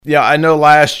Yeah, I know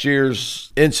last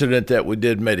year's incident that we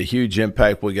did made a huge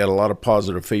impact. We got a lot of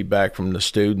positive feedback from the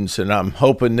students, and I'm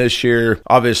hoping this year,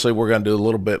 obviously, we're going to do a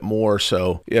little bit more.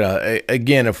 So,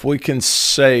 again, if we can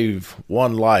save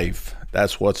one life,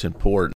 that's what's important.